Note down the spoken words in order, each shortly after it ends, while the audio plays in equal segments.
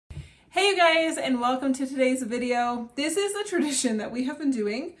Hey you guys, and welcome to today's video. This is a tradition that we have been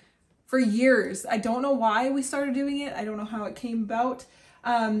doing for years. I don't know why we started doing it. I don't know how it came about.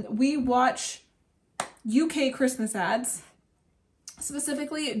 We watch UK Christmas ads,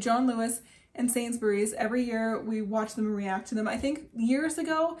 specifically John Lewis and Sainsbury's. Every year we watch them and react to them. I think years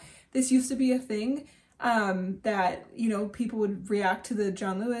ago this used to be a thing that, you know, people would react to the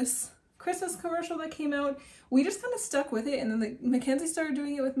John Lewis Christmas commercial that came out. We just kind of stuck with it, and then Mackenzie started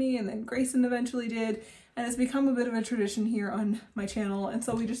doing it with me, and then Grayson eventually did, and it's become a bit of a tradition here on my channel, and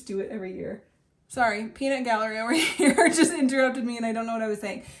so we just do it every year. Sorry, Peanut Gallery over here just interrupted me and I don't know what I was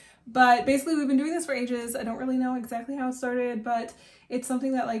saying. But basically we've been doing this for ages. I don't really know exactly how it started, but it's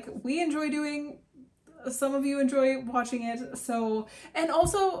something that like we enjoy doing. Some of you enjoy watching it. So, and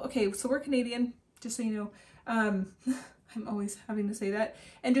also, okay, so we're Canadian, just so you know. I'm always having to say that.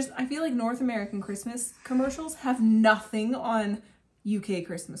 And just, I feel like North American Christmas commercials have nothing on UK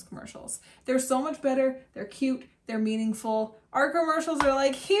Christmas commercials. They're so much better. They're cute. They're meaningful. Our commercials are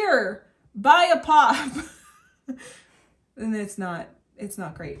like, here, buy a pop. And it's not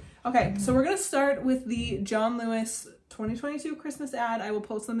great. Okay, so we're going to start with the John Lewis 2022 Christmas ad. I will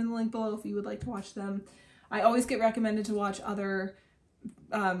post them in the link below if you would like to watch them. I always get recommended to watch other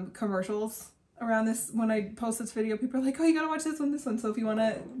commercials around this. When I post this video, people are like, oh, you gotta watch this one. So if you want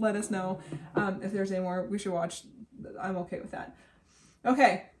to let us know if there's any more we should watch, I'm okay with that.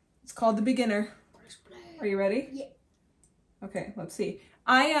 Okay, it's called The Beginner. Are you ready? Yeah. Okay, let's see.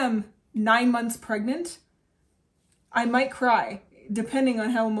 I am 9 months pregnant. I might cry depending on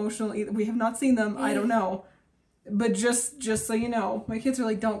how emotional. We have not seen them. I don't know, but just so you know, my kids are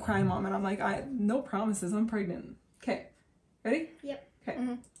like, don't cry, mom, and I'm like, no promises, I'm pregnant. Okay, ready? Yep. Okay.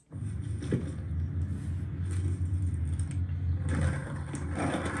 Mm-hmm.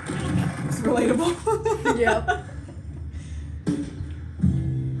 It's relatable. Yep.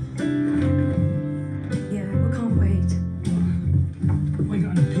 Yeah, we can't wait. We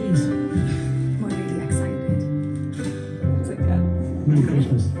got any peas? We're really excited. It's like that. Merry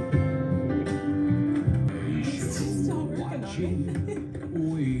Christmas. Still working on it.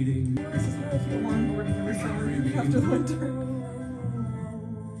 Waiting. This is how I feel onboarding every summer after the winter.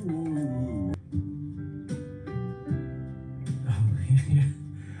 Oh, yeah.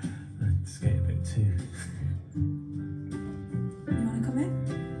 Let's get a bit too. You want to come in?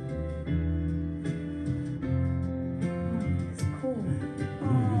 Oh, it's cool.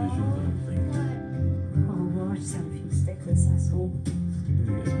 Oh, well, I just have a few stickers, that's all.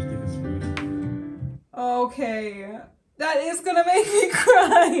 Okay, that is gonna make me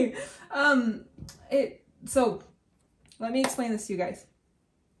cry. So let me explain this to you guys.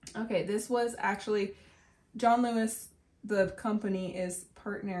 Okay, this was actually John Lewis, the company, is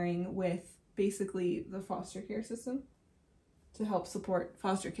partnering with basically the foster care system to help support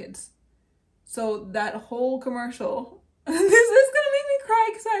foster kids. So that whole commercial, this is gonna make me cry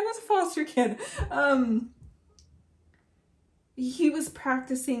because I was a foster kid. He was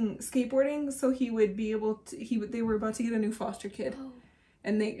practicing skateboarding, so he would be able to, they were about to get a new foster kid. Oh.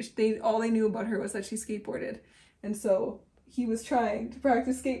 And they all they knew about her was that she skateboarded. And so he was trying to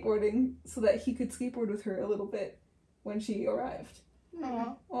practice skateboarding so that he could skateboard with her a little bit when she arrived.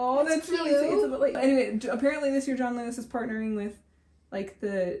 Aww. Oh, that's really sweet. cute. It's a bit like, anyway, apparently this year John Lewis is partnering with like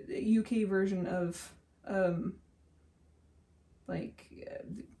the UK version of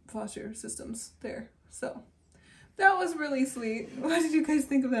foster systems there. So that was really sweet. What did you guys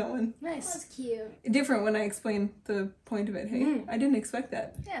think of that one? Nice. That's cute. Different when I explained the point of it. Hey, I didn't expect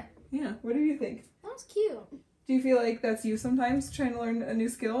that. Yeah. Yeah. What do you think? That's cute. Do you feel like that's you sometimes trying to learn a new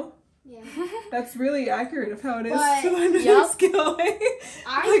skill? Yeah. That's really accurate of how it is But, to learn a new yup. skill.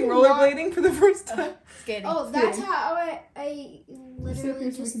 I'm like rollerblading for the first time. Skating. Oh, that's Skating. how I Sit up literally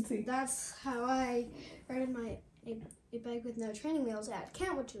here so we just. can see. That's how I rode a bike with no training wheels at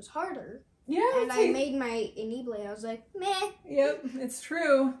camp, which was harder. Yeah. And I made my knee blade. I was like, meh. Yep, it's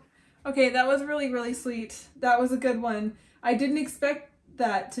true. Okay, that was really, really sweet. That was a good one. I didn't expect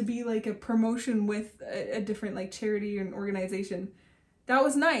that to be like a promotion with a different like charity and organization. That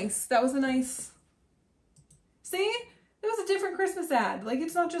was nice. That was a nice... See? It was a different Christmas ad. Like,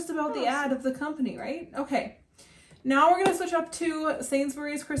 it's not just about the ad of the company, right? Okay. Now we're going to switch up to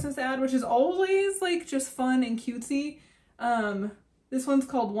Sainsbury's Christmas ad, which is always like just fun and cutesy. This one's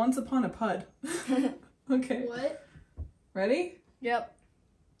called Once Upon a Pud. Okay. What? Ready? Yep.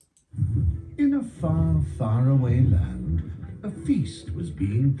 In a far, far away land, a feast was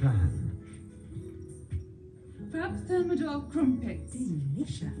being planned. Perhaps thermidor crumpets.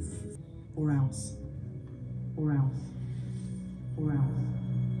 Delicious. Or else. Or else. Or else.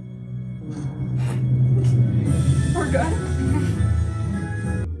 Or else. Poor guy.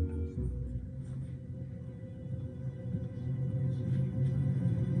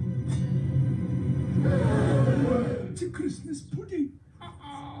 Christmas pudding.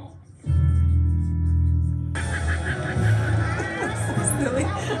 Uh-oh. Silly.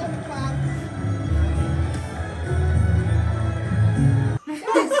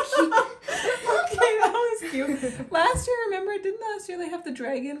 Okay, that was cute. Last year, remember? Didn't last year they have the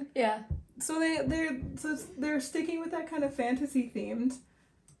dragon? Yeah. So they're sticking with that kind of fantasy themed.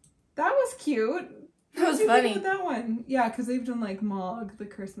 That was cute. That was What did you funny. think about that one? Yeah, because they've done like Mog, the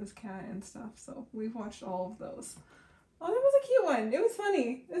Christmas cat, and stuff. So we've watched all of those. Oh, that was a cute one. It was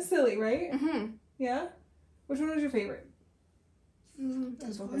funny. It was silly, right? Mm-hmm. Yeah. Which one was your favorite?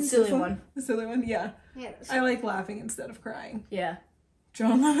 This one. one. Silly one. The silly one. Yeah. Yeah. I like laughing instead of crying. Yeah.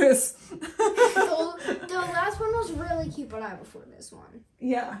 John Lewis. The last one was really cute, but I prefer this one.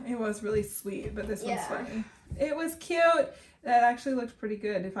 Yeah, it was really sweet, but this one's Yeah. funny. It was cute. That actually looked pretty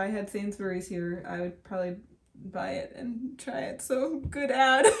good. If I had Sainsbury's here, I would probably buy it and try it. So good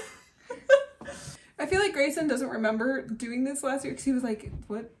ad. I feel like Grayson doesn't remember doing this last year because he was like,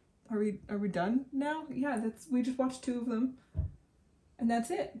 "What? Are we done now?" Yeah, we just watched 2 of them, and that's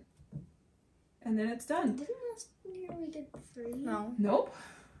it. And then it's done. Didn't last year we did 3? No. Nope.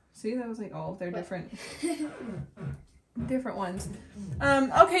 See, that was like all of their different ones.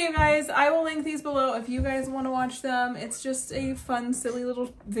 Okay, you guys, I will link these below if you guys want to watch them. It's just a fun, silly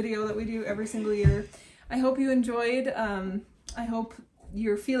little video that we do every single year. I hope you enjoyed. I hope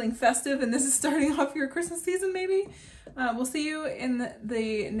you're feeling festive and this is starting off your Christmas season, maybe. We'll see you in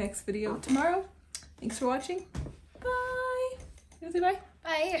the next video tomorrow. Thanks for watching. Bye. You want to say bye?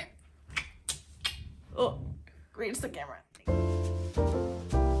 Bye. Oh, reach the camera.